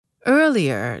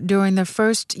Earlier, during the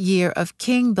first year of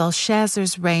King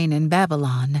Belshazzar's reign in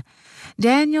Babylon,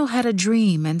 Daniel had a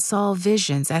dream and saw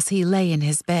visions as he lay in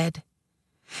his bed.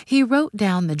 He wrote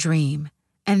down the dream,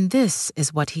 and this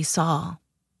is what he saw.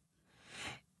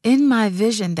 In my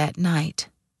vision that night,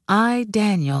 I,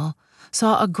 Daniel,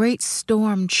 saw a great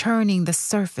storm churning the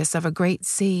surface of a great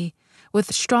sea,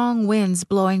 with strong winds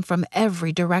blowing from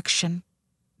every direction.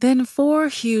 Then 4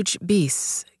 huge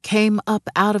beasts came up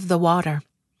out of the water,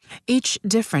 each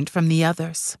different from the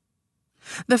others.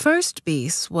 The first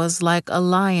beast was like a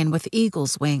lion with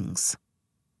eagle's wings.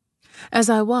 As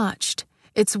I watched,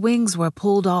 its wings were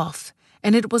pulled off,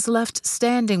 and it was left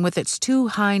standing with its 2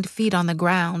 hind feet on the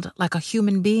ground like a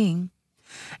human being,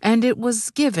 and it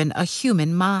was given a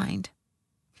human mind.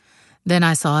 Then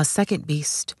I saw a second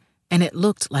beast, and it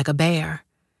looked like a bear.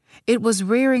 It was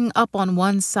rearing up on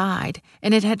one side,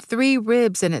 and it had 3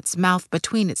 ribs in its mouth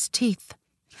between its teeth.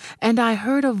 And I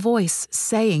heard a voice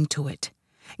saying to it,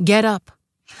 "Get up,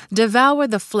 devour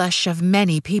the flesh of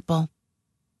many people."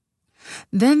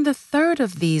 Then the third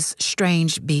of these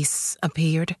strange beasts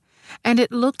appeared, and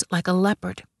it looked like a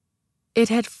leopard. It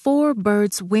had 4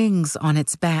 birds' wings on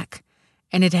its back,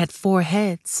 and it had 4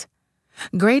 heads.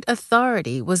 Great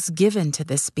authority was given to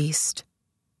this beast.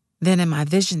 Then in my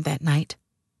vision that night,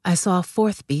 I saw a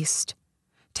 4th beast,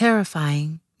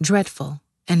 terrifying, dreadful,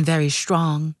 and very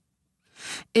strong.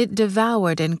 It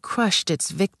devoured and crushed its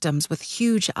victims with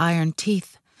huge iron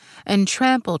teeth, and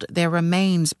trampled their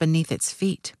remains beneath its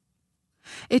feet.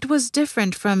 It was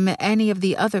different from any of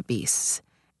the other beasts,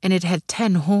 and it had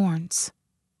 10 horns.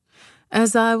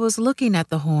 As I was looking at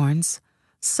the horns,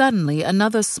 suddenly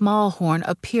another small horn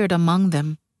appeared among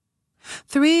them.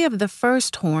 3 of the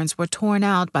first horns were torn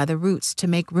out by the roots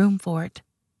to make room for it.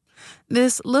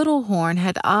 This little horn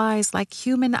had eyes like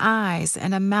human eyes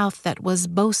and a mouth that was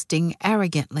boasting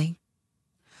arrogantly.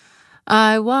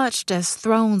 I watched as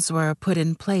thrones were put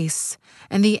in place,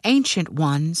 and the Ancient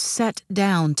One sat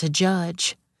down to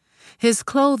judge. His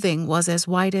clothing was as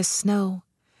white as snow,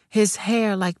 his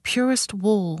hair like purest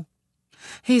wool.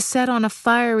 He sat on a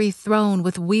fiery throne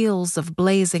with wheels of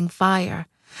blazing fire,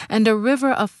 and a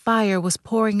river of fire was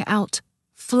pouring out,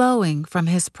 flowing from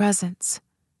his presence.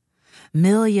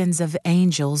 Millions of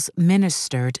angels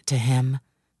ministered to him.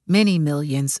 Many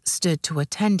millions stood to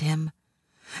attend him.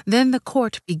 Then the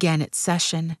court began its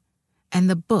session, and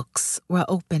the books were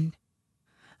opened.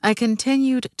 I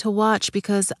continued to watch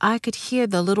because I could hear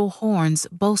the little horn's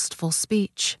boastful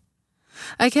speech.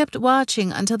 I kept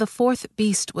watching until the 4th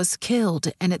beast was killed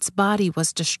and its body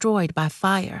was destroyed by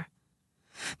fire.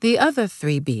 The other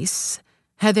 3 beasts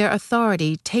had their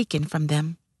authority taken from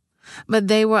them, but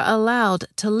they were allowed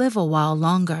to live a while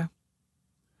longer.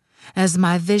 As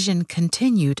my vision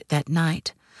continued that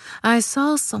night, I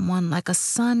saw someone like a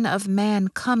son of man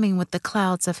coming with the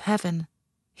clouds of heaven.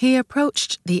 He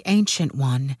approached the Ancient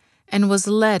One and was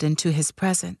led into his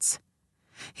presence.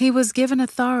 He was given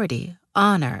authority,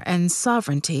 honor, and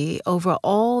sovereignty over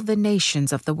all the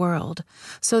nations of the world,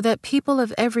 so that people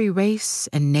of every race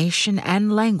and nation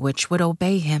and language would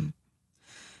obey him.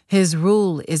 His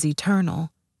rule is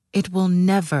eternal. It will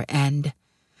never end.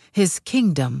 His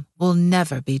kingdom will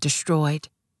never be destroyed.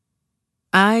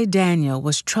 I, Daniel,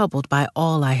 was troubled by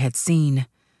all I had seen,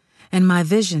 and my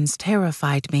visions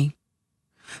terrified me.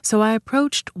 So I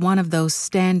approached one of those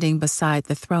standing beside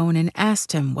the throne and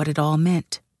asked him what it all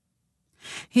meant.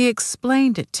 He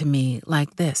explained it to me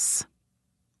like this.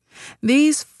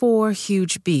 These 4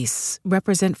 huge beasts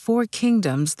represent 4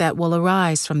 kingdoms that will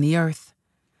arise from the earth.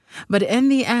 But in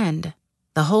the end,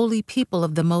 the holy people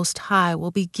of the Most High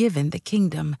will be given the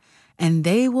kingdom, and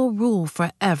they will rule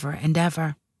forever and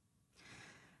ever.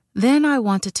 Then I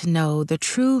wanted to know the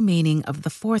true meaning of the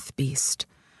 4th beast,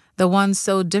 the one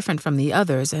so different from the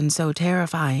others and so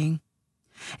terrifying.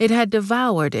 It had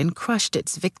devoured and crushed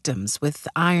its victims with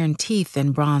iron teeth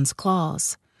and bronze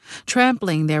claws,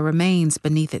 trampling their remains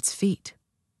beneath its feet.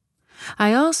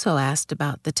 I also asked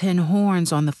about the 10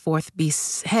 horns on the 4th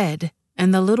beast's head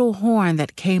and the little horn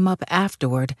that came up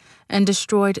afterward and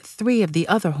destroyed 3 of the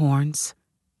other horns.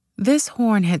 This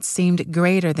horn had seemed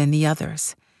greater than the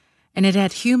others, and it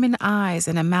had human eyes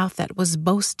and a mouth that was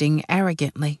boasting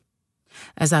arrogantly.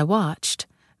 As I watched,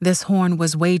 this horn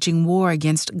was waging war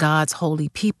against God's holy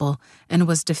people and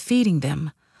was defeating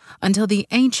them, until the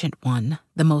Ancient One,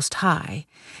 the Most High,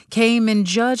 came and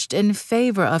judged in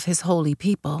favor of his holy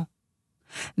people.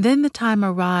 Then the time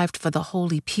arrived for the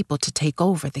holy people to take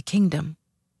over the kingdom.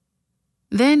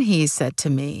 Then he said to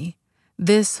me,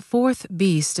 "This 4th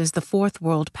beast is the 4th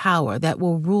world power that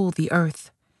will rule the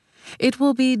earth. It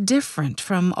will be different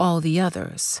from all the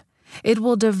others. It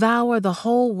will devour the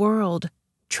whole world,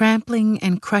 trampling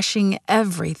and crushing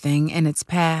everything in its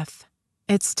path.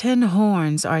 Its 10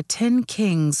 horns are 10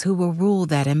 kings who will rule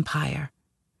that empire.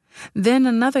 Then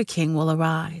another king will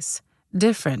arise,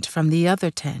 different from the other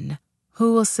 10,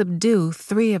 who will subdue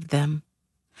 3 of them.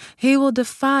 He will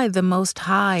defy the Most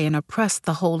High and oppress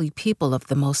the holy people of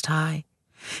the Most High.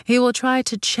 He will try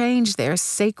to change their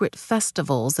sacred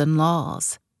festivals and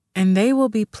laws, and they will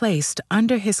be placed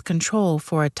under his control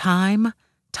for a time,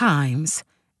 times,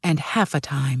 and half a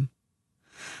time.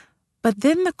 But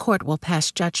then the court will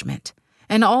pass judgment,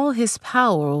 and all his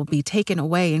power will be taken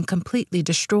away and completely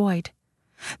destroyed.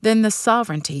 Then the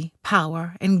sovereignty,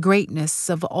 power, and greatness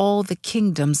of all the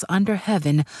kingdoms under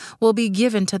heaven will be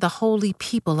given to the holy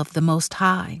people of the Most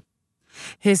High.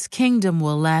 His kingdom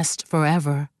will last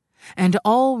forever, and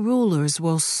all rulers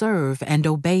will serve and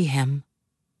obey him.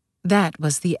 That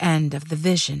was the end of the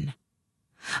vision.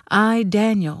 I,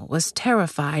 Daniel, was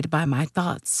terrified by my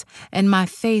thoughts, and my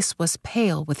face was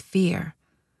pale with fear.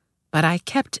 But I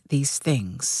kept these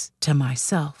things to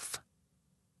myself.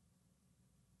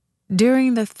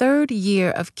 During the 3rd year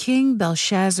of King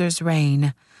Belshazzar's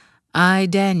reign, I,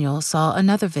 Daniel, saw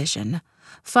another vision,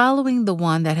 following the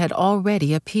one that had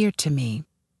already appeared to me.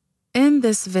 In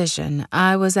this vision,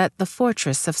 I was at the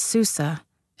fortress of Susa,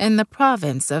 in the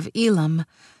province of Elam,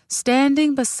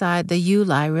 standing beside the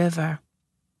Ulai River.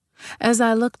 As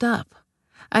I looked up,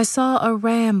 I saw a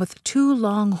ram with 2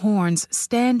 long horns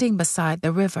standing beside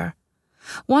the river.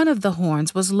 One of the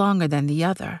horns was longer than the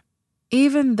other,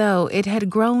 even though it had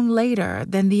grown later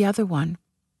than the other one.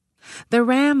 The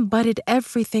ram butted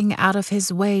everything out of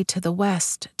his way to the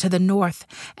west, to the north,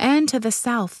 and to the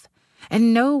south,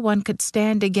 and no one could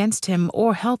stand against him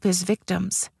or help his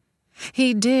victims.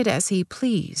 He did as he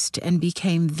pleased and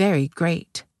became very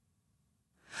great.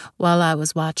 While I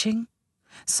was watching,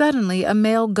 suddenly a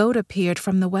male goat appeared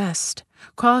from the west,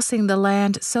 crossing the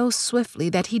land so swiftly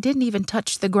that he didn't even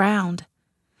touch the ground.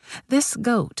 This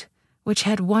goat, which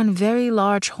had one very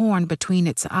large horn between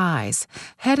its eyes,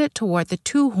 headed toward the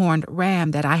 2-horned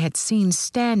ram that I had seen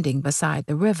standing beside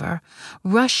the river,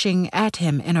 rushing at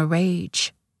him in a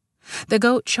rage. The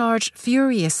goat charged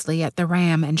furiously at the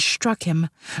ram and struck him,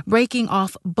 breaking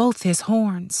off both his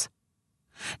horns.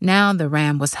 Now the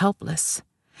ram was helpless,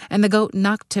 and the goat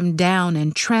knocked him down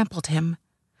and trampled him.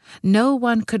 No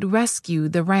one could rescue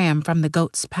the ram from the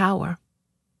goat's power.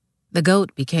 The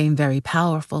goat became very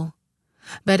powerful,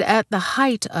 but at the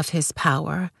height of his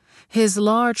power, his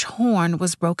large horn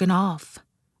was broken off.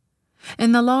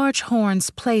 In the large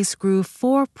horn's place grew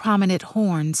 4 prominent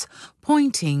horns,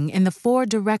 pointing in the 4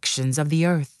 directions of the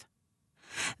earth.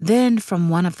 Then from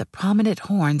one of the prominent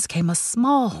horns came a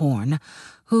small horn,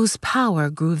 whose power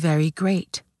grew very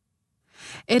great.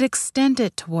 It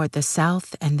extended toward the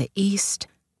south and the east,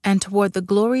 and toward the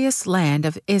glorious land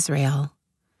of Israel.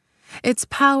 Its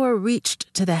power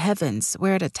reached to the heavens,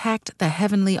 where it attacked the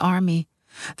heavenly army,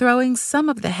 throwing some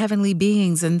of the heavenly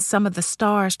beings and some of the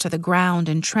stars to the ground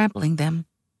and trampling them.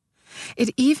 It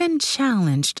even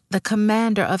challenged the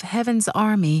commander of heaven's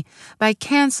army by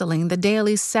canceling the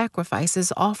daily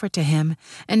sacrifices offered to him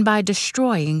and by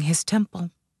destroying his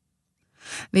temple.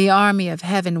 The army of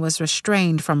heaven was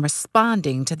restrained from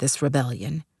responding to this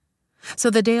rebellion, so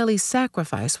the daily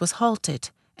sacrifice was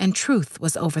halted and truth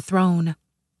was overthrown.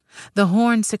 The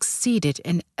horn succeeded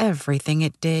in everything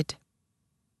it did.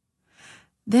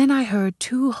 Then I heard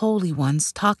 2 holy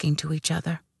ones talking to each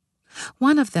other.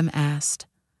 One of them asked,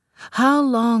 "How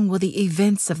long will the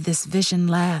events of this vision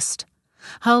last?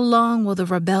 How long will the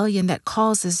rebellion that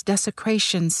causes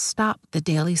desecration stop the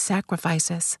daily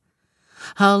sacrifices?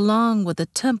 How long will the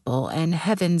temple and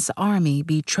heaven's army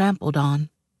be trampled on?"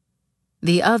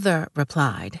 The other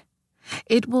replied,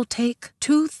 "It will take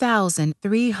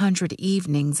 2,300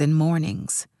 evenings and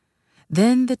mornings.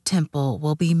 Then the temple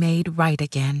will be made right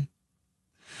again."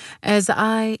 As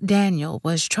I, Daniel,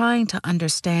 was trying to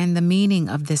understand the meaning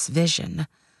of this vision,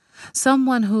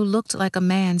 someone who looked like a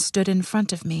man stood in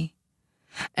front of me,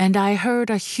 and I heard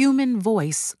a human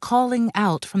voice calling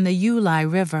out from the Ulai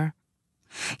River,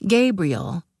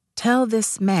 "Gabriel, tell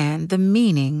this man the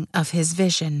meaning of his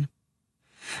vision."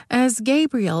 As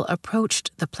Gabriel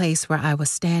approached the place where I was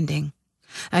standing,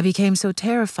 I became so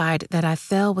terrified that I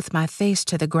fell with my face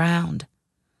to the ground.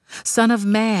 "Son of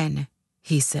man,"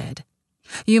 he said,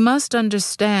 "you must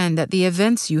understand that the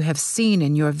events you have seen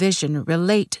in your vision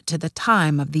relate to the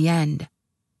time of the end."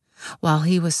 While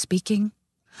he was speaking,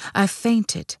 I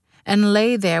fainted and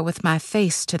lay there with my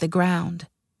face to the ground,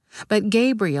 but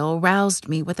Gabriel roused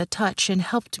me with a touch and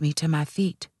helped me to my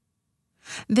feet.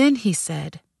 Then he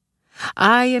said,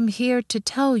 "I am here to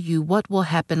tell you what will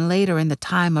happen later in the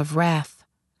time of wrath.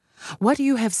 What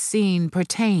you have seen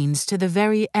pertains to the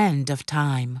very end of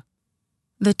time.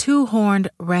 The two-horned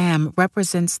ram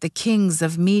represents the kings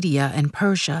of Media and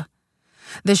Persia.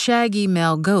 The shaggy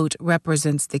male goat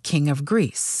represents the king of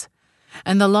Greece,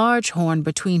 and the large horn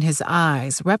between his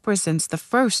eyes represents the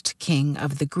first king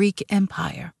of the Greek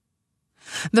Empire.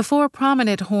 The four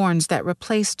prominent horns that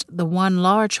replaced the one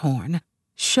large horn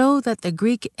show that the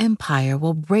Greek Empire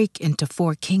will break into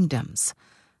four kingdoms,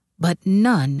 but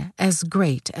none as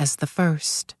great as the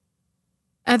first.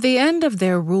 At the end of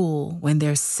their rule, when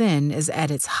their sin is at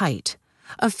its height,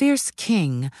 a fierce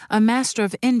king, a master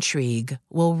of intrigue,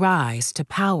 will rise to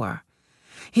power.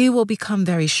 He will become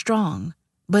very strong,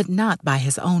 but not by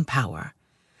his own power.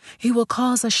 He will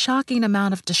cause a shocking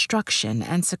amount of destruction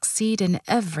and succeed in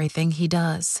everything he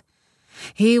does.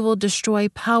 He will destroy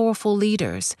powerful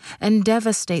leaders and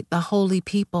devastate the holy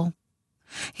people.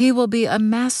 He will be a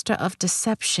master of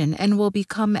deception and will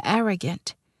become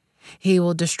arrogant. He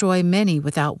will destroy many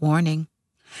without warning.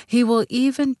 He will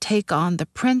even take on the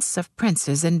prince of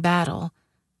princes in battle,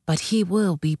 but he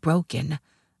will be broken,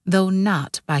 though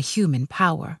not by human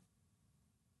power.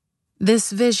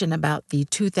 This vision about the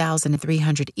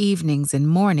 2,300 evenings and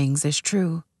mornings is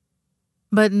true.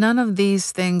 But none of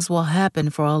these things will happen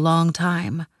for a long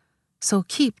time, so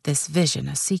keep this vision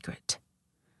a secret.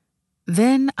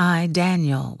 Then I,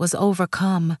 Daniel, was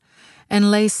overcome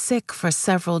and lay sick for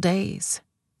several days.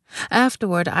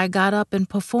 Afterward I got up and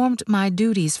performed my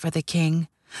duties for the king,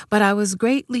 but I was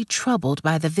greatly troubled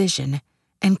by the vision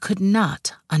and could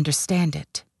not understand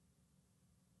it.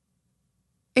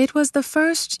 It was the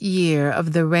first year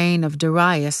of the reign of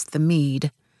Darius the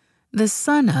Mede, the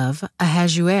son of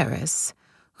Ahasuerus,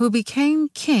 who became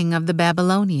king of the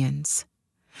Babylonians.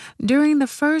 During the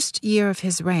first year of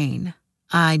his reign,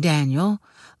 I, Daniel,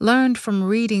 learned from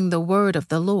reading the word of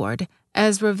the Lord,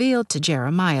 as revealed to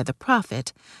Jeremiah the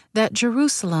prophet, that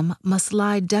Jerusalem must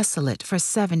lie desolate for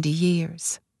 70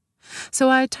 years. So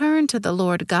I turned to the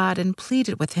Lord God and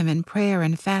pleaded with him in prayer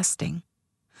and fasting.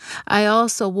 I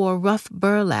also wore rough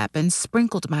burlap and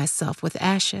sprinkled myself with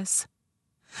ashes.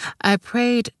 I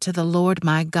prayed to the Lord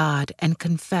my God and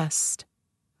confessed,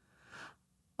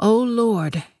 "O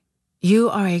Lord, you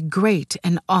are a great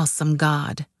and awesome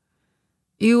God.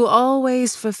 You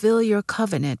always fulfill your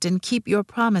covenant and keep your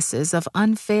promises of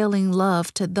unfailing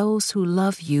love to those who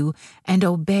love you and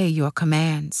obey your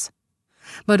commands.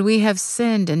 But we have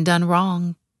sinned and done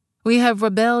wrong. We have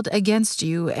rebelled against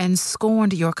you and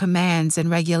scorned your commands and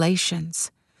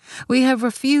regulations. We have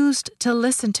refused to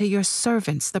listen to your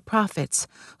servants, the prophets,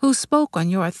 who spoke on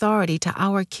your authority to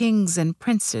our kings and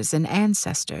princes and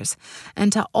ancestors,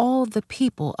 and to all the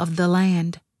people of the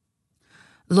land.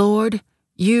 Lord,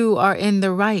 you are in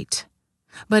the right,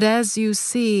 but as you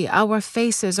see, our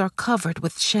faces are covered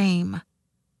with shame.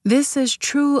 This is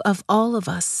true of all of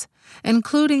us,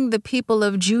 including the people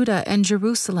of Judah and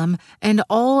Jerusalem and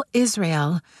all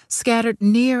Israel, scattered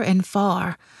near and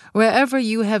far, wherever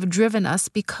you have driven us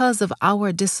because of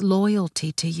our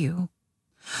disloyalty to you.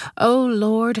 O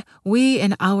Lord, we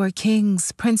and our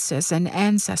kings, princes, and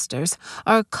ancestors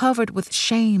are covered with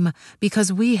shame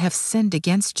because we have sinned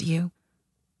against you.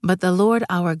 But the Lord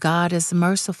our God is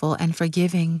merciful and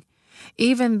forgiving,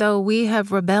 even though we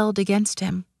have rebelled against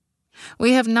him.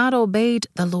 We have not obeyed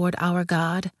the Lord our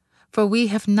God, for we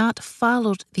have not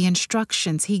followed the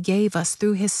instructions he gave us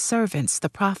through his servants, the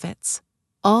prophets.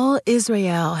 All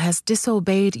Israel has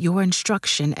disobeyed your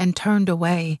instruction and turned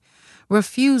away,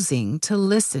 refusing to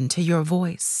listen to your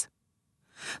voice.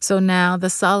 So now the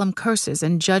solemn curses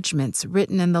and judgments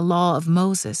written in the law of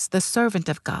Moses, the servant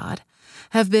of God,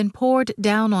 have been poured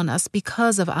down on us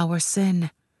because of our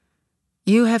sin.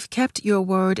 You have kept your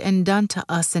word and done to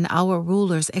us and our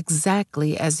rulers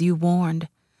exactly as you warned.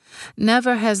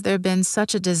 Never has there been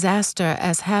such a disaster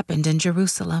as happened in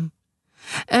Jerusalem.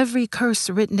 Every curse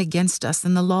written against us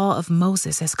in the law of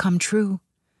Moses has come true.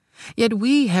 Yet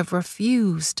we have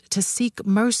refused to seek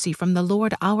mercy from the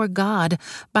Lord our God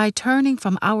by turning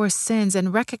from our sins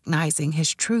and recognizing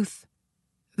his truth.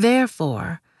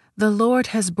 Therefore, the Lord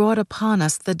has brought upon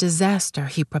us the disaster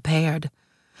he prepared.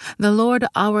 The Lord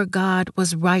our God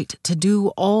was right to do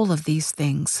all of these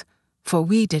things, for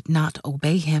we did not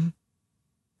obey him.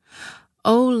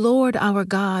 O Lord our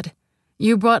God,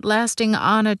 you brought lasting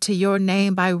honor to your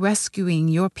name by rescuing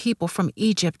your people from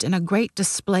Egypt in a great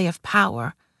display of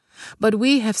power. But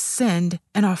we have sinned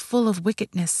and are full of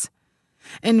wickedness.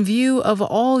 In view of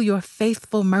all your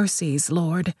faithful mercies,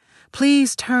 Lord,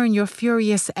 please turn your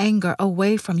furious anger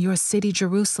away from your city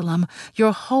Jerusalem,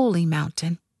 your holy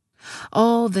mountain.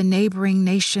 All the neighboring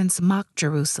nations mock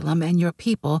Jerusalem and your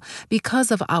people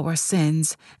because of our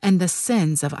sins and the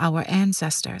sins of our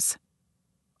ancestors.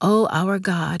 O our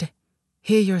God,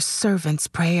 hear your servant's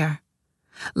prayer.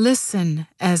 Listen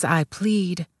as I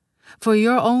plead. For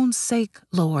your own sake,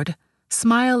 Lord,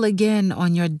 smile again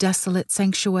on your desolate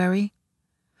sanctuary.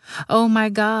 O my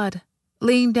God,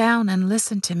 lean down and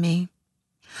listen to me.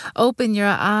 Open your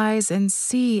eyes and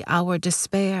see our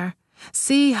despair.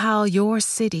 See how your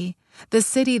city, the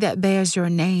city that bears your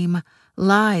name,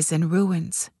 lies in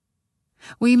ruins.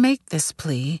 We make this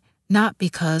plea not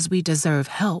because we deserve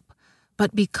help,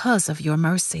 but because of your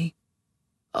mercy.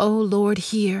 O Lord,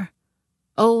 hear.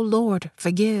 O Lord,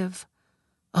 forgive.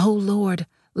 O Lord,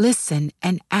 listen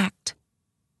and act.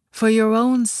 For your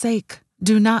own sake,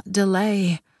 do not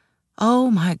delay. O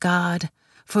my God,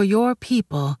 for your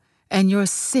people and your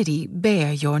city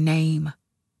bear your name.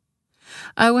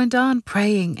 I went on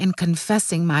praying and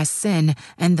confessing my sin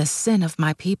and the sin of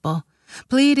my people,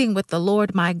 pleading with the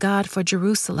Lord my God for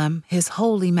Jerusalem, his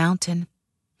holy mountain.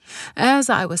 As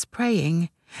I was praying,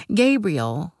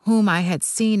 Gabriel, whom I had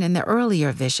seen in the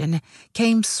earlier vision,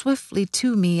 came swiftly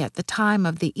to me at the time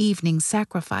of the evening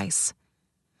sacrifice.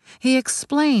 He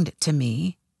explained to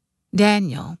me,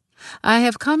 Daniel, I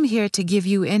have come here to give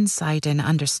you insight and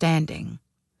understanding.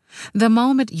 The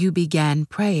moment you began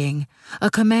praying, a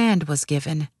command was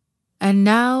given, and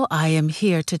now I am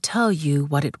here to tell you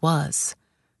what it was,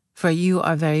 for you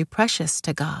are very precious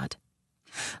to God.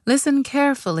 Listen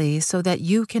carefully so that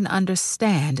you can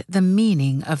understand the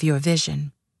meaning of your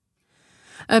vision.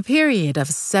 A period of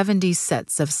 70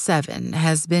 sets of 7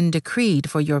 has been decreed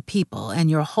for your people and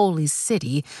your holy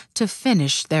city to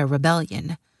finish their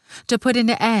rebellion, to put an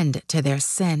end to their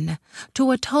sin,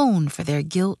 to atone for their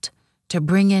guilt, to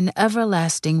bring in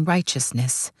everlasting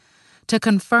righteousness, to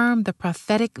confirm the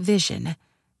prophetic vision,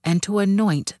 and to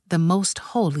anoint the most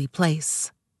holy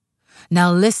place.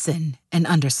 Now listen and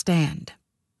understand.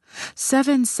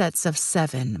 7 sets of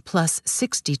 7 plus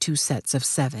 62 sets of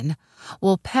 7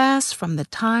 will pass from the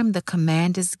time the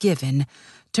command is given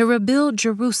to rebuild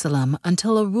Jerusalem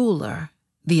until a ruler,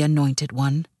 the Anointed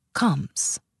One,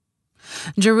 comes.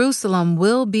 Jerusalem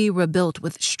will be rebuilt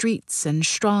with streets and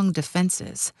strong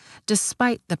defenses,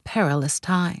 despite the perilous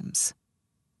times.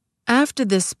 After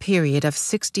this period of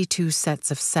 62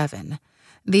 sets of 7,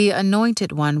 the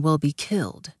Anointed One will be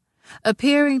killed,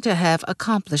 appearing to have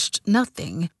accomplished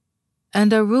nothing,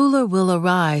 and a ruler will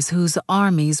arise whose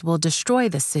armies will destroy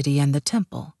the city and the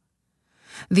temple.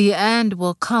 The end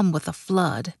will come with a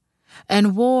flood,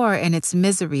 and war and its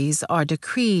miseries are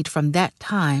decreed from that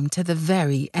time to the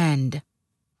very end.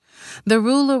 The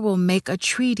ruler will make a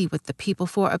treaty with the people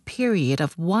for a period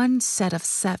of 1 set of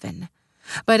 7,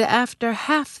 but after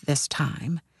half this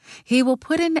time, he will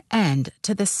put an end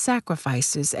to the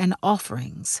sacrifices and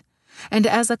offerings, and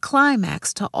as a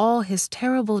climax to all his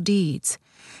terrible deeds,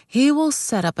 he will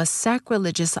set up a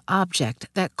sacrilegious object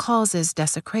that causes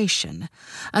desecration,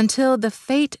 until the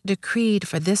fate decreed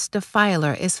for this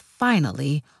defiler is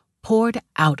finally poured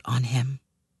out on him.